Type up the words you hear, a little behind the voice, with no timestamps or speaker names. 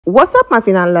What's up, my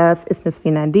Vina loves? It's Miss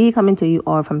Vina D coming to you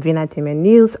all from Vina Team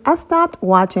News. I stopped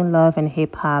watching Love and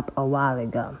Hip Hop a while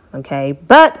ago, okay?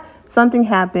 But something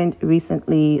happened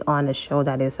recently on the show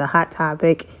that is a hot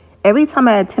topic. Every time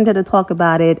I attempted to talk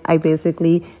about it, I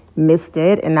basically missed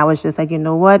it. And I was just like, you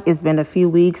know what? It's been a few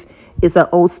weeks. It's an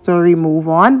old story, move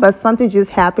on. But something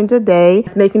just happened today.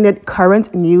 It's making it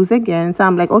current news again. So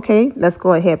I'm like, okay, let's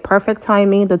go ahead. Perfect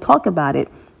timing to talk about it.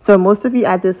 So most of you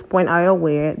at this point are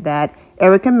aware that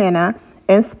Mena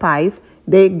and Spice,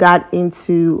 they got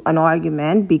into an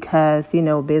argument because,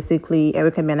 basically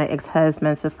Mena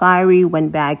ex-husband Safari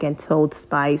went back and told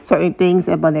Spice certain things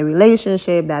about their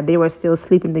relationship, that they were still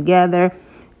sleeping together,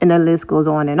 and the list goes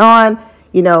on and on.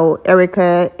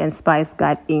 Erica and Spice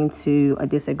got into a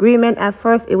disagreement. At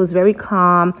first, it was very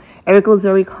calm. Erica was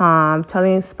very calm,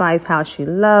 telling Spice how she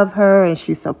loved her and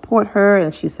she support her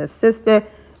and she's her sister.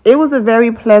 It was a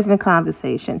very pleasant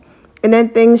conversation. And then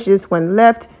things just went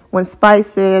left when Spice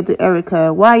said to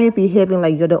Erica, why are you behaving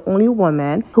like you're the only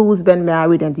woman who's been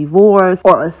married and divorced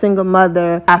or a single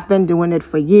mother? I've been doing it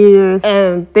for years.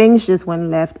 And things just went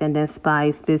left. And then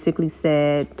Spice basically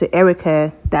said to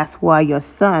Erica, that's why your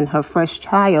son, her first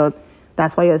child,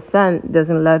 that's why your son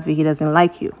doesn't love you. He doesn't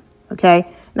like you. Okay.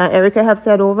 Now, Erica have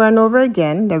said over and over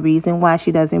again, the reason why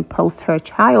she doesn't post her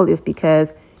child is because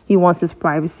he wants his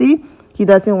privacy. He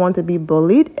doesn't want to be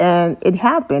bullied, and it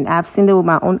happened. I've seen it with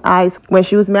my own eyes. When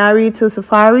she was married to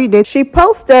Safari, she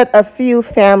posted a few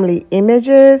family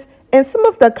images, and some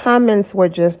of the comments were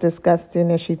just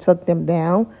disgusting, and she took them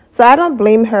down. So I don't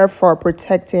blame her for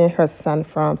protecting her son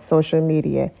from social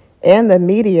media and the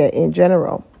media in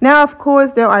general. Now, of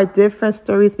course, there are different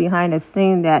stories behind the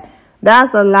scene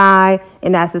that's a lie,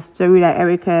 and that's a story that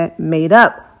Erica made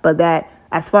up, but that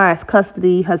as far as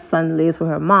custody, her son lives with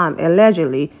her mom,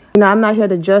 allegedly. I'm not here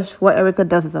to judge what Erica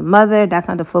does as a mother. That's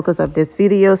not the focus of this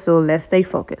video, so let's stay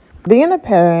focused. Being a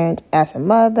parent, as a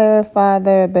mother,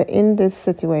 father, but in this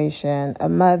situation, a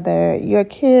mother, your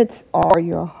kids are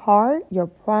your heart, your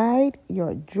pride,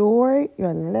 your joy,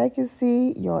 your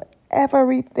legacy, your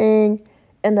everything,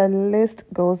 and the list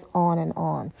goes on and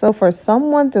on. So for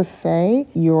someone to say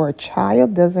your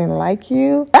child doesn't like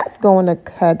you, that's going to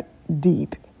cut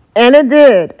deep. And it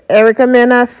did.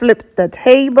 Mena flipped the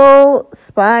table,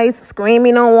 Spice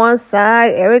screaming on one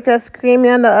side, Erica screaming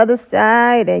on the other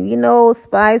side. And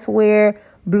Spice wear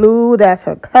blue, that's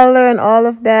her color and all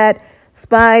of that.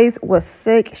 Spice was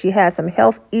sick. She had some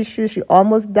health issues. She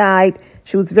almost died.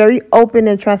 She was very open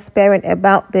and transparent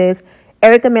about this.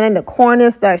 Mena in the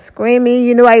corner started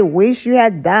screaming, I wish you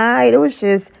had died. It was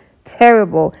just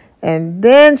terrible. And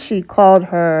then she called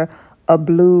her a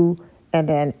blue and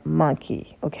then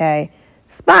monkey, okay?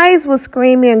 Spice was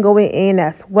screaming and going in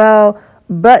as well,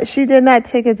 but she did not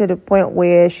take it to the point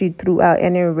where she threw out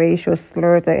any racial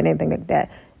slurs or anything like that.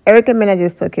 Mena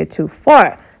just took it too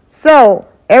far. So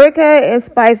Erica and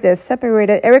Spice, they're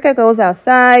separated. Erica goes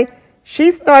outside.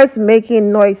 She starts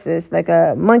making noises, like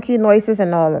monkey noises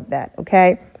and all of that,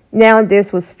 okay? Now,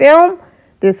 this was filmed,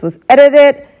 this was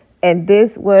edited, and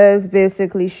this was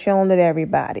basically shown to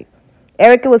everybody.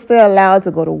 Erica was still allowed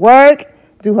to go to work,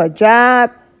 do her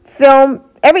job, film,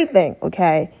 everything,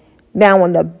 okay? Now,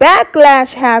 when the backlash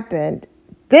happened,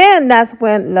 then that's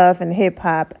when Love and Hip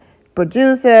Hop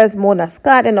producers, Mona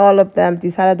Scott and all of them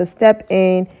decided to step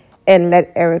in and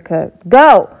let Erica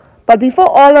go. But before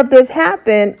all of this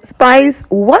happened, Spice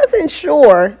wasn't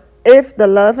sure if the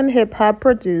Love and Hip Hop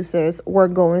producers were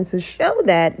going to show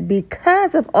that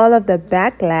because of all of the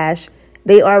backlash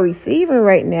they are receiving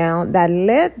right now that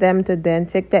led them to then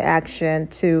take the action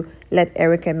to let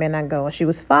Mena go. She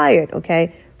was fired,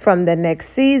 okay? From the next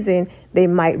season, they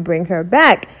might bring her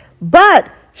back.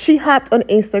 But she hopped on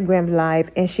Instagram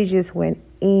Live and she just went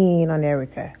in on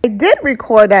Erica. I did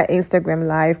record that Instagram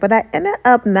Live, but I ended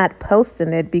up not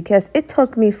posting it because it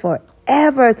took me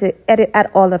forever to edit out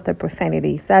all of the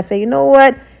profanity. So I said, you know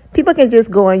what? People can just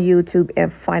go on YouTube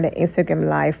and find an Instagram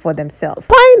Live for themselves.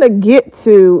 Trying to get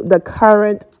to the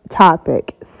current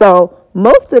topic. So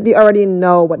most of you already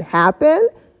know what happened.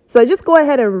 So just go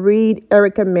ahead and read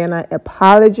Mena's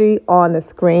apology on the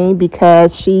screen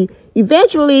because she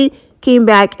eventually came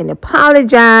back and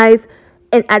apologized.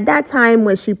 And at that time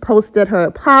when she posted her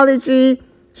apology,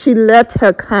 she left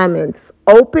her comments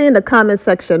open, the comment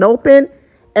section open.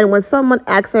 And when someone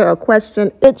asks her a question,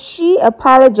 did she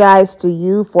apologize to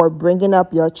you for bringing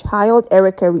up your child?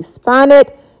 Erica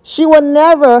responded, she will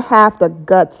never have the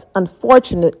guts,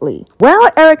 unfortunately.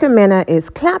 Well, Mena is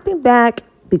clapping back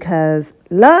because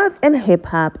Love and Hip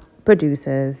Hop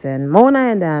producers and Mona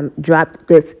and them dropped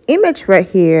this image right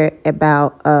here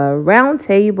about a round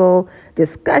table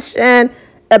discussion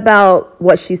about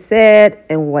what she said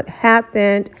and what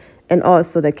happened, and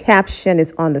also the caption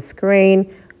is on the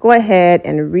screen. Go ahead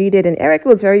and read it. And Erica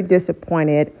was very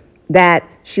disappointed that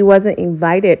she wasn't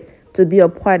invited to be a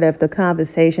part of the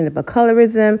conversation about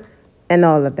colorism and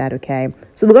all of that, okay?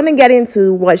 So we're going to get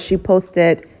into what she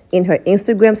posted in her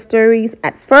Instagram stories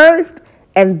at first,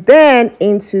 and then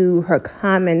into her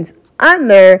comments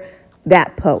under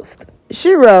that post.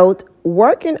 She wrote,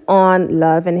 working on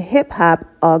Love and Hip Hop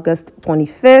August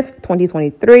 25th,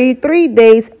 2023, 3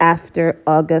 days after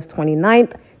August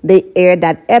 29th, they aired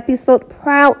that episode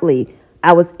proudly.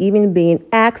 I was even being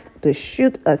asked to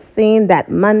shoot a scene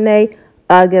that Monday,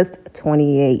 August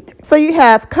 28th. So you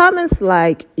have comments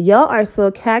like, y'all are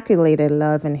so calculated.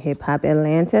 Love and Hip Hop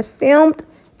Atlanta filmed,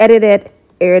 edited,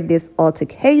 aired this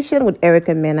altercation with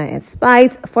Erica, Mena, and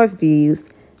Spice for views,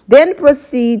 then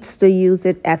proceeds to use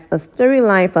it as a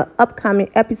storyline for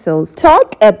upcoming episodes.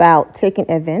 Talk about taking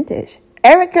advantage.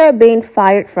 Erica being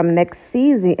fired from next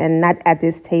season and not at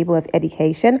this table of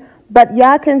education, but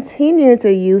y'all continue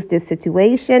to use this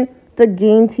situation to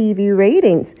gain TV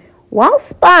ratings, while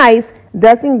Spice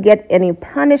doesn't get any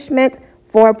punishment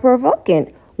for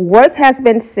provoking. Worse has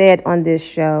been said on this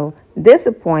show.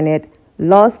 Disappointed,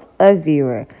 lost a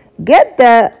viewer. Get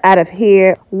that out of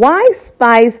here. Why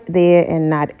Spice there and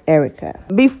not Erica?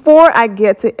 Before I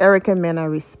get to Erica Mena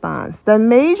response, the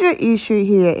major issue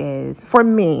here is, for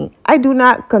me, I do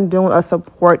not condone or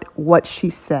support what she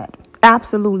said.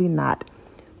 Absolutely not.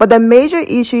 But the major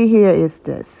issue here is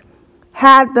this.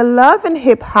 Had the Love and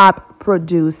Hip Hop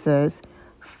producers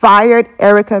fired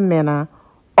Erica Mena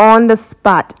on the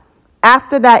spot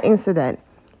after that incident,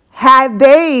 had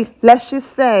they, let's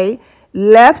just say,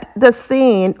 left the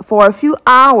scene for a few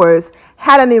hours,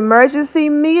 had an emergency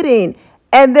meeting,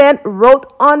 and then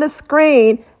wrote on the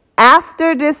screen,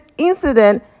 after this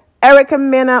incident, Erica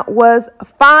Mena was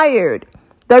fired,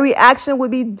 the reaction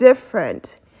would be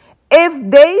different.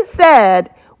 If they said,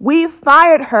 we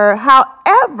fired her,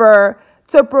 however,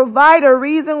 to provide a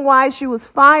reason why she was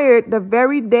fired the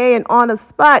very day and on the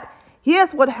spot,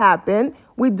 here's what happened.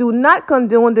 We do not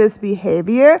condone this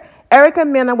behavior. Erica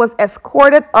Mena was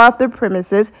escorted off the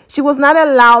premises. She was not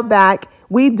allowed back.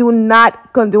 We do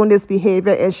not condone this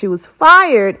behavior, and she was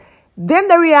fired. Then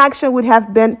the reaction would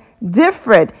have been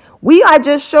different. We are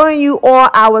just showing you all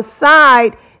our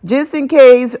side just in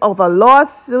case of a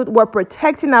lawsuit. We're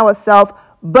protecting ourselves,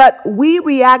 but we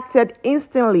reacted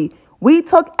instantly. We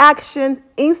took action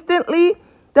instantly.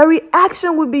 The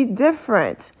reaction would be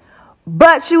different.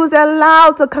 But she was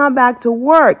allowed to come back to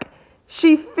work.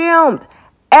 She filmed.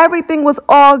 Everything was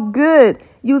all good.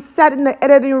 You sat in the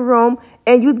editing room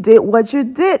and you did what you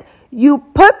did. You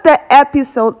put the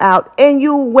episode out and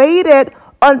you waited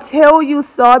until you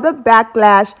saw the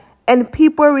backlash and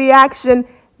people reaction.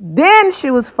 Then she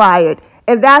was fired.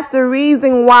 And that's the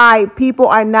reason why people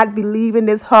are not believing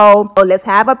this whole, oh, let's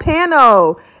have a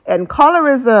panel and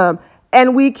colorism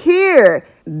and we care.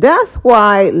 That's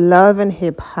why Love and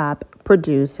Hip Hop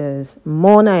producers,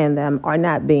 Mona and them, are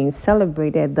not being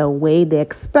celebrated the way they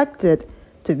expected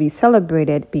to be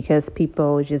celebrated, because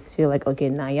people just feel like, okay,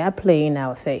 now y'all playing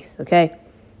our face, okay?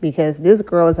 Because this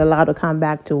girl is allowed to come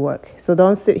back to work. So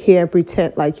don't sit here and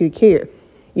pretend like you care.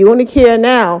 You only care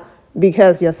now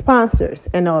because you're sponsors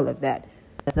and all of that.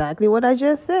 Exactly what I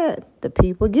just said. The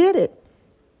people get it.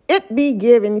 It be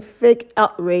giving fake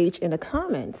outrage in the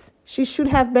comments. She should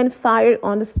have been fired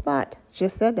on the spot.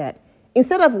 Just said that.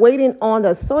 Instead of waiting on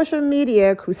the social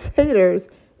media crusaders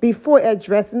before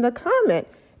addressing the comment.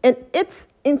 And it's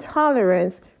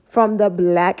intolerance from the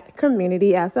Black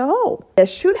community as a whole. There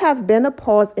should have been a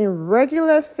pause in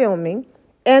regular filming,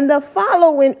 and the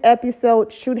following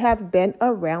episode should have been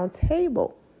a round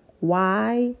table.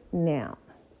 Why now?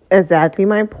 Exactly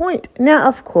my point. Now,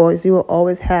 of course, you will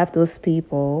always have those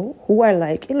people who are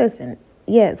like, hey, listen,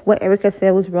 yes, what Erica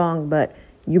said was wrong, but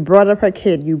you brought up her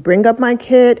kid. You bring up my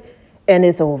kid, and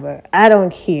it's over. I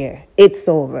don't care. It's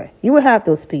over. You will have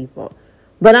those people.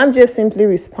 But I'm just simply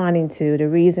responding to the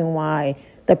reason why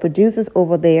the producers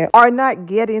over there are not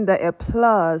getting the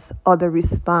applause or the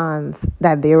response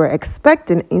that they were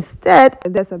expecting. Instead,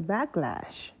 there's a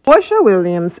backlash. Porsha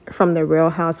Williams from the Real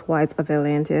Housewives of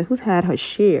Atlanta, who's had her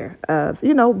share of,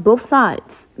 both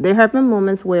sides. There have been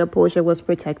moments where Porsha was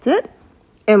protected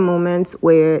and moments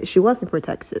where she wasn't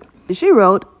protected. She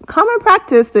wrote, common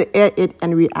practice to air it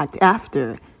and react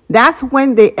after. That's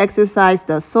when they exercise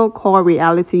the so-called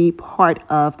reality part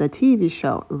of the TV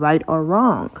show, right or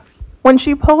wrong. When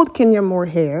she pulled Kenya Moore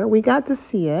hair, we got to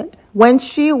see it. When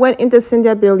she went into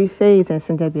Cynthia Bailey phase and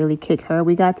Cynthia Bailey kicked her,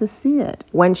 we got to see it.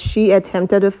 When she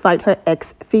attempted to fight her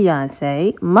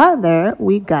ex-fiancé, Mother,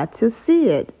 we got to see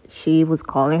it. She was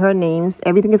calling her names.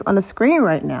 Everything is on the screen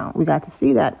right now. We got to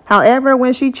see that. However,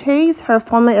 when she chased her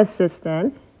former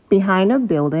assistant behind a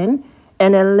building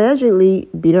and allegedly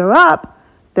beat her up,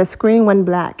 the screen went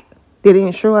black. They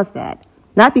didn't show us that.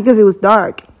 Not because it was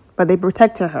dark, but they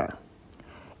protected her.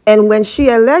 And when she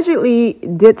allegedly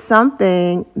did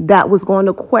something that was going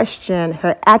to question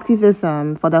her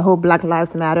activism for the whole Black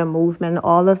Lives Matter movement,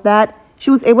 all of that,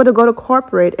 she was able to go to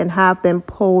corporate and have them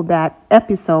pull that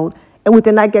episode, and we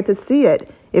did not get to see it.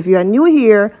 If you are new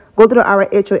here, go to our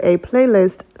HOA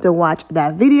playlist to watch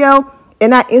that video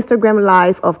and our Instagram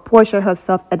live of Porsha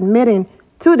herself admitting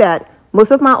to that.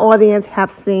 Most of my audience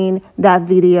have seen that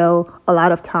video a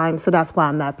lot of times, so that's why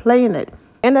I'm not playing it.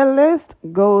 And the list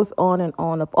goes on and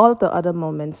on of all of the other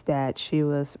moments that she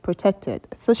was protected.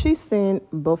 So she's seen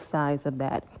both sides of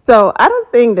that. So I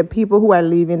don't think the people who are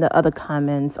leaving the other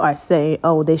comments are saying,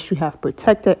 oh, they should have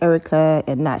protected Erica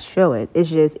and not show it.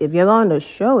 It's just, if you're going to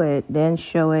show it, then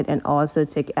show it and also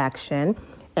take action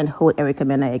and hold Erica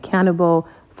Mena accountable,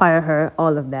 fire her,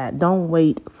 all of that. Don't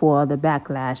wait for the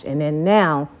backlash. And then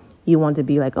now you want to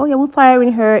be like, oh, yeah, we're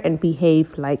firing her, and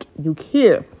behave like you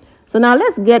care. So now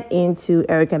let's get into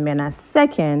Erica Mena's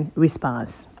second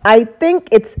response. I think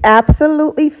it's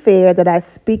absolutely fair that I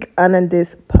speak on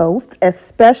this post,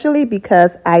 especially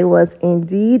because I was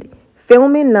indeed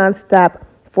filming nonstop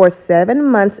for 7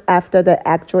 months after the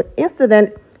actual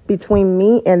incident between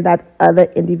me and that other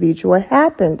individual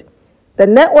happened. The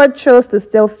network chose to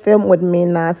still film with me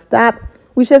nonstop,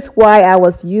 which is why I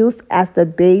was used as the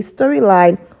base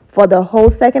storyline for the whole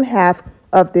second half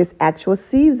of this actual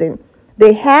season.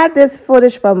 They had this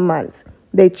footage for months.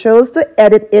 They chose to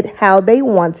edit it how they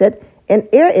wanted and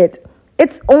air it.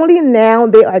 It's only now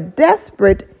they are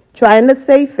desperate, trying to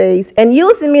save face and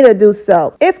using me to do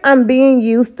so. If I'm being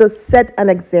used to set an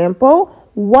example,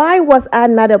 why was I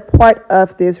not a part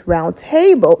of this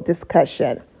roundtable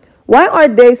discussion? Why are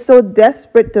they so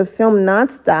desperate to film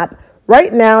nonstop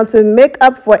right now to make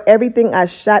up for everything I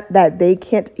shot that they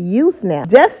can't use now?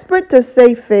 Desperate to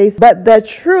save face, but the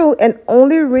true and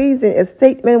only reason a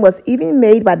statement was even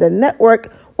made by the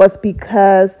network was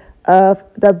because of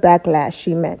the backlash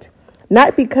she met.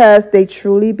 Not because they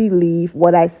truly believe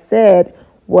what I said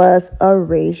was a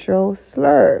racial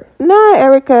slur. No,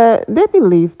 Erica, they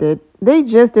believed it. They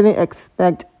just didn't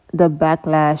expect the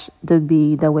backlash to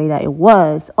be the way that it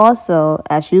was. Also,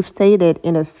 as you've stated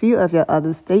in a few of your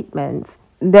other statements,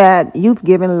 that you've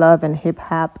given love and hip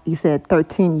hop, you said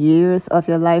 13 years of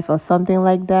your life or something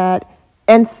like that.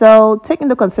 And so, taking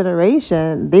into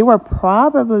consideration, they were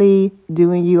probably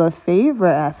doing you a favor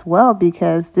as well,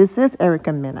 because this is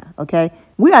Erica Mena, okay?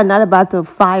 We are not about to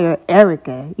fire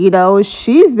Erica. You know,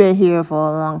 she's been here for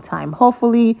a long time.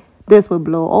 Hopefully, this will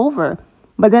blow over.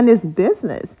 But then it's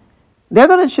business. They're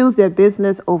going to choose their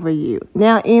business over you.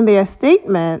 Now, in their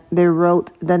statement, they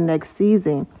wrote the next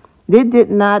season. They did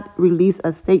not release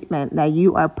a statement that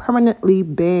you are permanently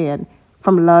banned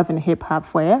from love and hip hop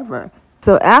forever.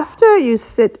 So after you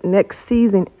sit next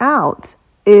season out,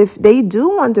 if they do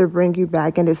want to bring you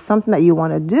back and it's something that you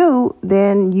want to do,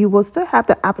 then you will still have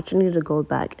the opportunity to go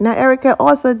back. Now, Erica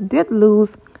also did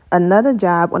lose another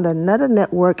job on another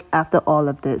network after all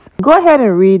of this. Go ahead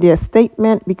and read their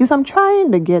statement, because I'm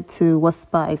trying to get to what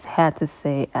Spice had to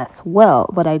say as well.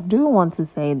 But I do want to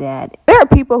say that there are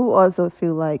people who also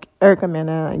feel like Erica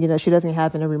Mena, you know, she doesn't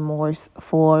have any remorse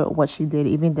for what she did,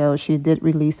 even though she did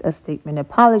release a statement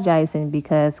apologizing,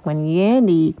 because when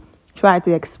Yandy tried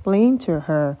to explain to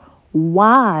her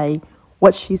why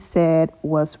what she said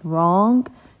was wrong,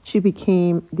 she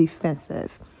became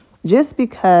defensive. Just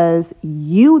because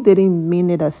you didn't mean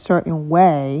it a certain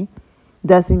way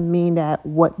doesn't mean that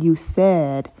what you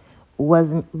said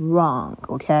wasn't wrong,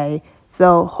 okay?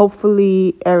 So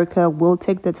hopefully Erica will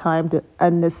take the time to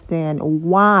understand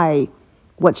why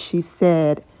what she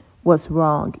said was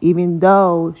wrong, even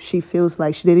though she feels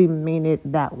like she didn't mean it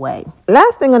that way.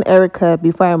 Last thing on Erica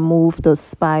before I move to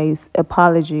Spice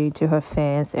apology to her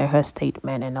fans and her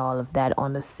statement and all of that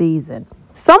on the season.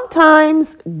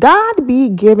 Sometimes God be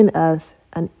giving us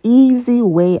an easy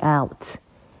way out,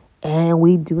 and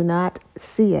we do not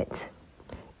see it.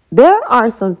 There are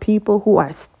some people who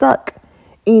are stuck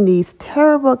in these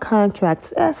terrible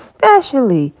contracts,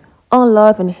 especially on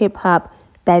love and hip hop,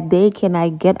 that they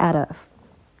cannot get out of.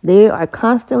 They are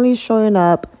constantly showing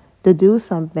up to do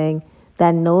something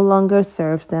that no longer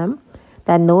serves them,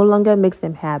 that no longer makes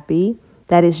them happy,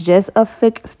 that is just a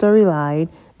fake storyline.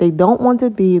 They don't want to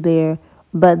be there,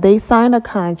 but they sign a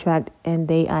contract and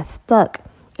they are stuck.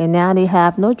 And now they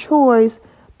have no choice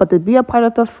but to be a part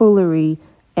of the foolery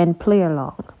and play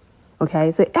along.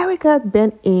 Okay, so Erica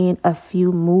been in a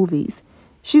few movies.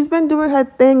 She's been doing her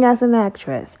thing as an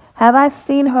actress. Have I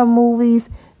seen her movies?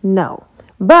 No.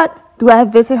 But do I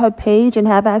visit her page and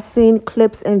have I seen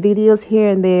clips and videos here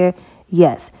and there?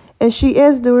 Yes. And she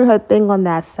is doing her thing on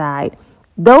that side.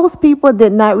 Those people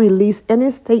did not release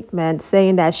any statement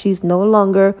saying that she's no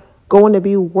longer going to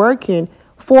be working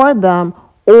for them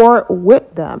or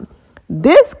with them.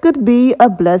 This could be a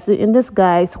blessing in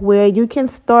disguise where you can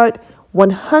start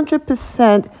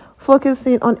 100%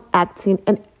 focusing on acting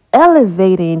and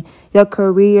elevating your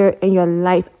career and your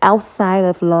life outside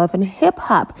of love and hip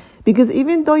hop. Because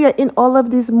even though you're in all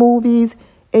of these movies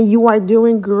and you are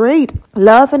doing great,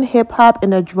 love and hip hop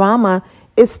and the drama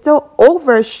is still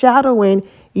overshadowing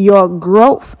your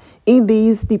growth in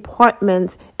these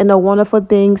departments and the wonderful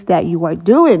things that you are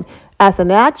doing. As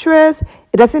an actress,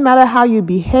 it doesn't matter how you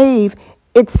behave.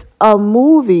 It's a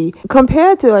movie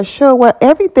compared to a show where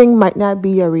everything might not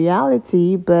be your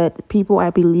reality, but people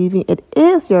are believing it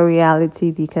is your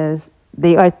reality because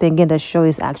they are thinking the show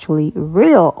is actually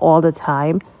real all the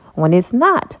time when it's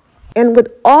not. And with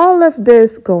all of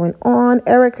this going on,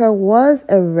 Erica was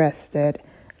arrested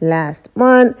last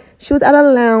month. She was at a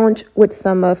lounge with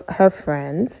some of her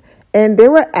friends, and they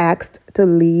were asked to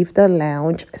leave the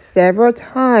lounge several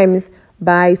times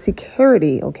by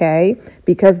security, okay?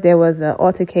 Because there was an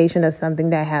altercation or something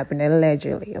that happened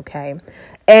allegedly, okay?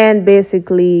 And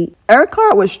basically,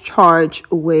 Erica was charged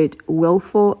with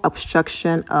willful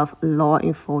obstruction of law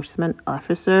enforcement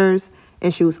officers,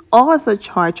 and she was also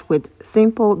charged with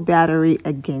simple battery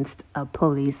against a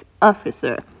police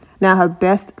officer. Now, her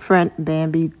best friend,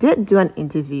 Bambi, did do an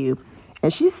interview,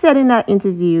 and she said in that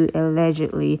interview,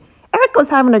 allegedly, Erica was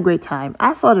having a great time.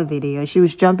 I saw the video. She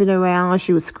was jumping around,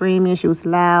 she was screaming, she was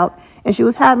loud, and she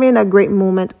was having a great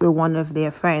moment with one of their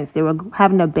friends. They were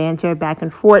having a banter back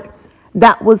and forth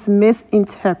that was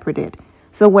misinterpreted.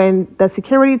 So when the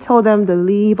security told them to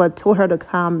leave or told her to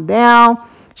calm down,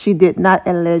 she did not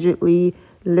allegedly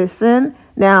listen.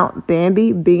 Now,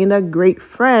 Bambi, being a great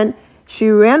friend, she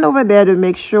ran over there to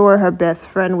make sure her best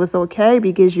friend was okay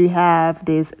because you have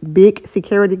this big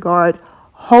security guard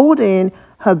holding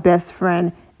her best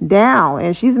friend down,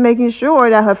 and she's making sure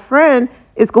that her friend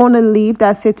is going to leave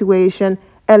that situation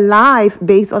alive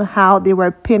based on how they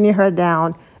were pinning her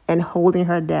down and holding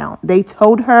her down. They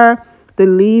told her to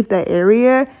leave the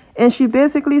area, and she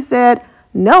basically said,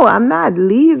 no, I'm not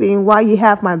leaving while you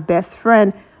have my best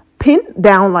friend pinned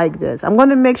down like this. I'm going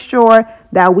to make sure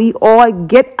that we all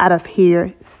get out of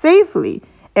here safely.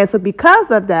 And so because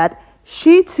of that,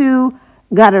 she too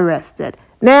got arrested.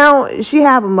 Now, she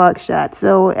have a mugshot.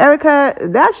 So, Erica,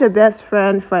 that's your best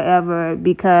friend forever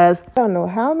because I don't know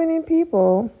how many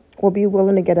people will be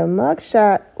willing to get a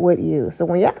mugshot with you. So,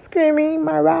 when you're screaming,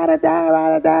 my ride or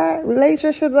die,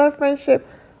 relationships or friendship,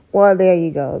 well, there you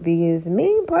go. Because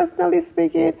me, personally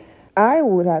speaking, I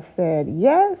would have said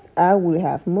yes, I would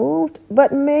have moved,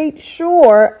 but made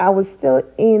sure I was still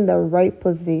in the right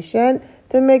position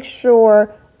to make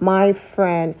sure my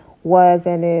friend was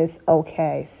and is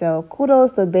okay. So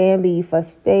kudos to Bambi for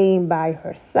staying by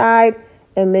her side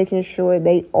and making sure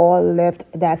they all left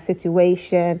that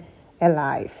situation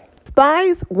alive.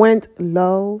 Spice went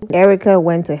low. Erica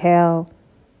went to hell.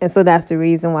 And so that's the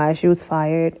reason why she was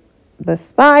fired. But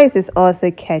Spice is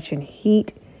also catching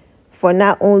heat for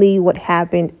not only what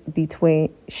happened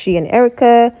between she and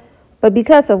Erica, but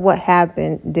because of what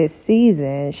happened this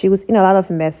season. She was in a lot of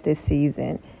mess this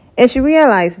season. And she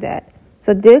realized that.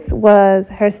 So this was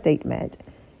her statement.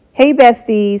 Hey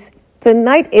besties,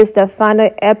 tonight is the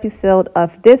final episode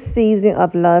of this season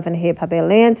of Love and Hip Hop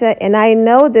Atlanta, and I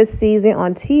know this season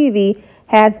on TV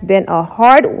has been a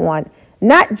hard one,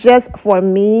 not just for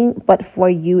me, but for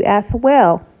you as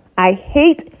well. I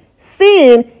hate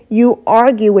seeing you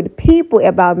argue with people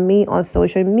about me on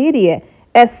social media,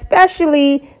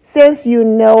 especially since you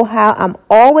know how I'm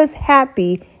always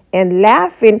happy and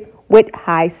laughing with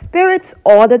high spirits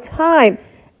all the time.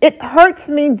 It hurts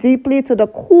me deeply to the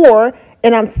core,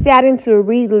 and I'm starting to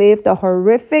relive the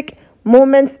horrific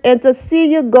moments and to see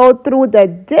you go through the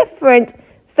different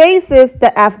phases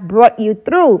that I've brought you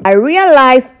through. I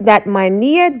realize that my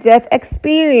near-death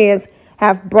experience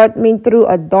have brought me through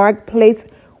a dark place,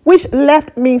 which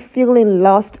left me feeling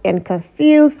lost and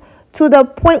confused to the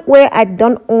point where I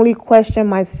don't only question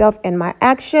myself and my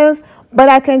actions, but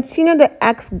I continue to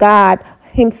ask God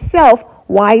Himself,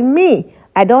 why me?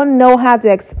 I don't know how to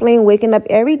explain waking up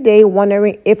every day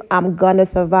wondering if I'm gonna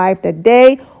survive the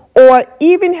day, or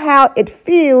even how it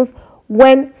feels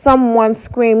when someone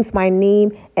screams my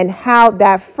name and how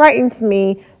that frightens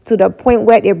me to the point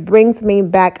where it brings me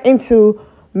back into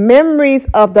memories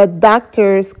of the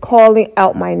doctors calling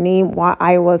out my name while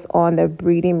I was on the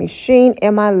breathing machine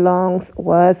and my lungs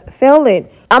was failing.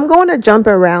 I'm going to jump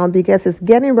around because it's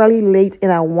getting really late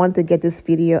and I want to get this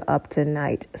video up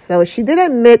tonight. So she did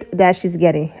admit that she's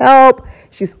getting help.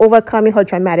 She's overcoming her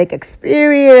traumatic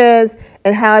experience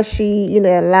and how she,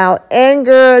 allowed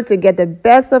anger to get the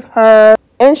best of her.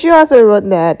 And she also wrote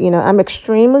that, I'm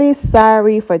extremely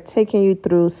sorry for taking you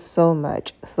through so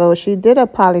much. So she did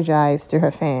apologize to her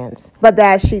fans, but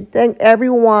that she thanked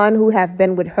everyone who have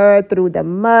been with her through the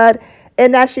mud,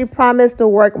 and that she promised to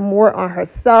work more on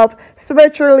herself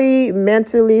spiritually,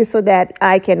 mentally, so that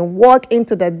I can walk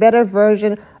into the better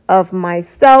version of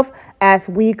myself as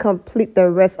we complete the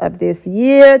rest of this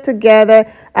year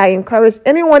together. I encourage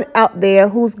anyone out there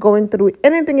who's going through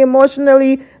anything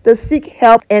emotionally to seek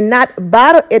help and not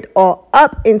bottle it all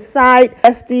up inside.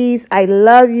 Besties, I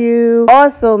love you all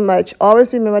so much.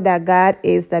 Always remember that God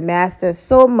is the master.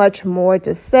 So much more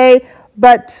to say,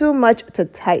 but too much to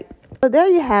type. So there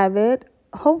you have it.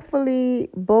 Hopefully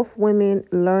both women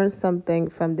learned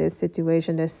something from this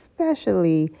situation,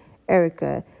 especially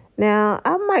Erica. Now,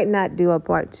 I might not do a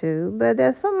part 2, but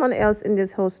there's someone else in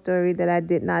this whole story that I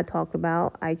did not talk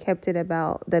about. I kept it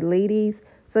about the ladies,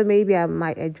 so maybe I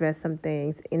might address some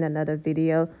things in another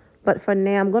video. But for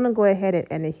now, I'm going to go ahead and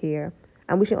end it here.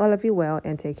 I'm wishing all of you well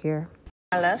and take care.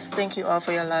 My loves, thank you all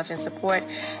for your love and support.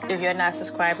 If you're not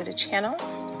subscribed to the channel,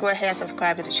 go ahead and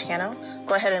subscribe to the channel.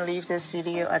 Go ahead and leave this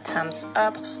video a thumbs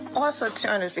up. Also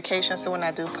turn on notifications so when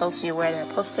I do post, you're aware that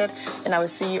I posted. And I will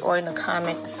see you all in the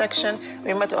comment section.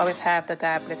 Remember to always have the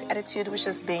God bless attitude, which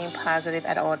is being positive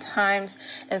at all times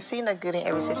and seeing the good in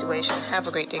every situation. Have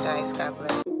a great day, guys. God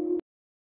bless.